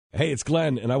Hey, it's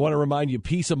Glenn, and I want to remind you,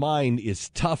 peace of mind is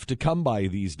tough to come by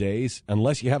these days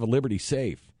unless you have a Liberty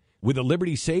Safe. With a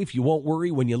Liberty Safe, you won't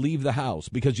worry when you leave the house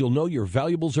because you'll know your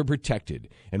valuables are protected.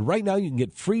 And right now, you can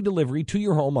get free delivery to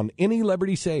your home on any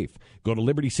Liberty Safe. Go to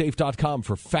LibertySafe.com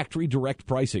for factory direct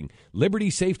pricing.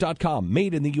 LibertySafe.com,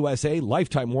 made in the USA,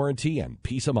 lifetime warranty, and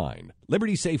peace of mind.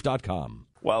 LibertySafe.com.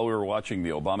 While we were watching the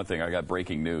Obama thing, I got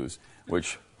breaking news,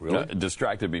 which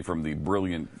distracted me from the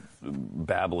brilliant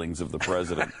babblings of the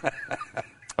president.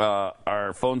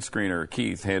 Our phone screener,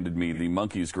 Keith, handed me the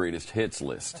Monkees' greatest hits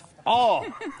list. Oh,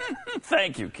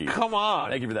 thank you, Keith. Come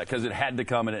on. Thank you for that, because it had to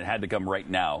come, and it had to come right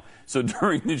now. So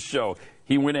during this show,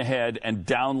 he went ahead and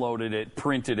downloaded it,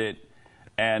 printed it,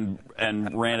 and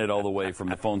ran it all the way from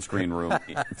the phone screen room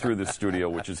through the studio,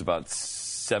 which is about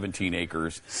 17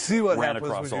 acres. See what ran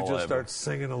happens across when you just start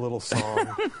singing a little song.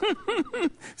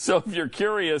 So if you're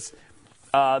curious,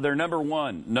 their number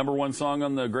one song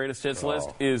on the greatest hits list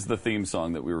is the theme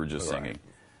song that we were just singing.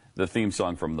 The theme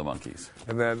song from the Monkees.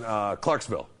 And then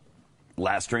Clarksville.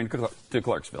 Last Train to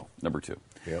Clarksville, number 2.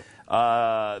 Yep.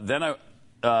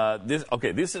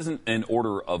 This isn't an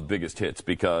order of biggest hits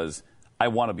because I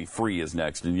Want to Be Free is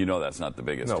next, and you know that's not the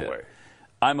biggest hit. No way.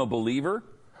 I'm a Believer.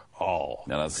 Oh.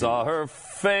 And I saw her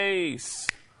face.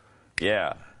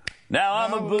 Yeah. Now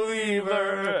I'm a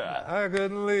believer. I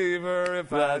couldn't leave her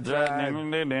if I tried.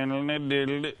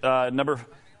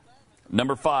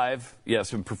 Number 5,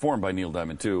 yes, and performed by Neil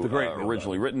Diamond, too. The great Neil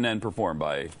originally Diamond. written and performed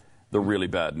by the really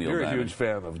bad Neil You're Diamond. a huge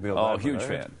fan of Neil Diamond. Oh, huge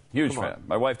right? fan. Huge Come fan. on.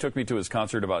 My wife took me to his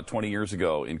concert about 20 years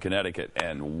ago in Connecticut,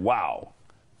 and wow.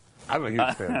 I'm a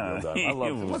huge fan of Neil Diamond. I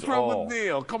love him. What's wrong with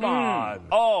Neil? Come on.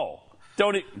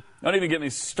 Don't even get me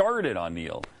started on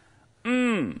Neil.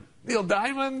 Neil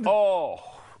Diamond? Oh,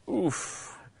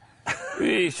 oof.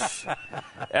 Eesh.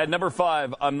 At number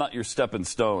 5, I'm Not Your Stepping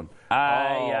Stone.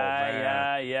 I'm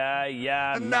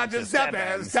not your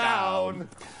stepping stone.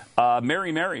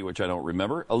 Mary Mary, which I don't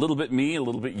remember. A Little Bit Me, A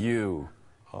Little Bit You.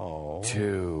 Oh.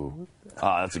 2.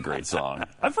 That's a great song.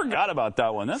 I forgot about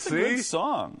that one. That's a good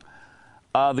song.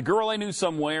 The Girl I Knew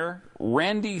Somewhere.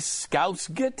 Randy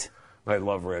Scousgett. I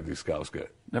love Randy Scousgett.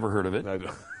 Never heard of it. I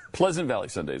don't. Pleasant Valley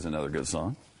Sunday is another good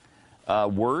song.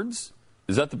 Words.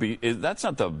 Is that that's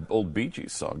not the old Bee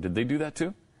Gees song. Did they do that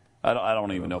too? I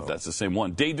don't even know if that's the same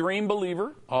one. Daydream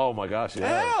Believer. Oh, my gosh,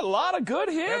 yeah. Yeah, a lot of good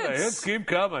hits. Yeah, the hits keep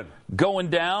coming. Going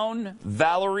Down,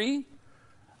 Valerie.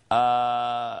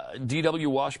 D.W.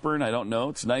 Washburn, I don't know.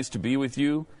 It's Nice to Be With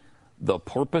You. The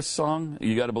Porpoise song.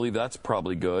 You got to believe that's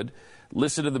probably good.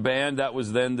 Listen to the Band. That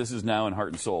was Then, This Is Now, and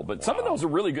Heart and Soul. But some of those are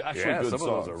really good, good songs. Some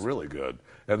of those are really good.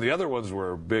 And the other ones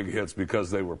were big hits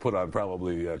because they were put on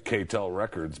probably K-Tel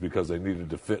Records because they needed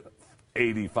to fit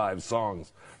 85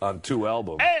 songs on 2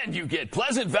 albums. And you get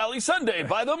Pleasant Valley Sunday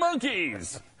by the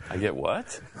Monkees. I get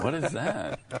what? What is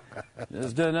that?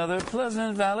 Just another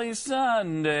Pleasant Valley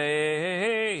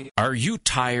Sunday. Are you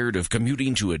tired of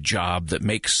commuting to a job that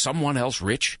makes someone else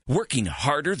rich? Working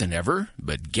harder than ever,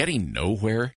 but getting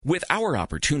nowhere? With our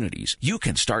opportunities, you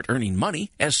can start earning money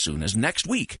as soon as next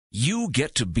week. You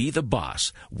get to be the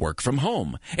boss, work from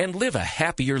home, and live a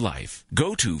happier life.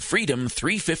 Go to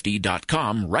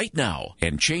freedom350.com right now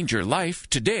and change your life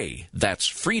today. That's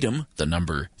freedom, the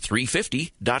number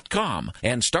 350.com,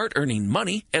 and start earning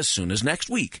money as soon as next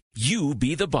week. You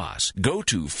be the boss. Go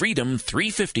to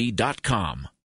freedom350.com.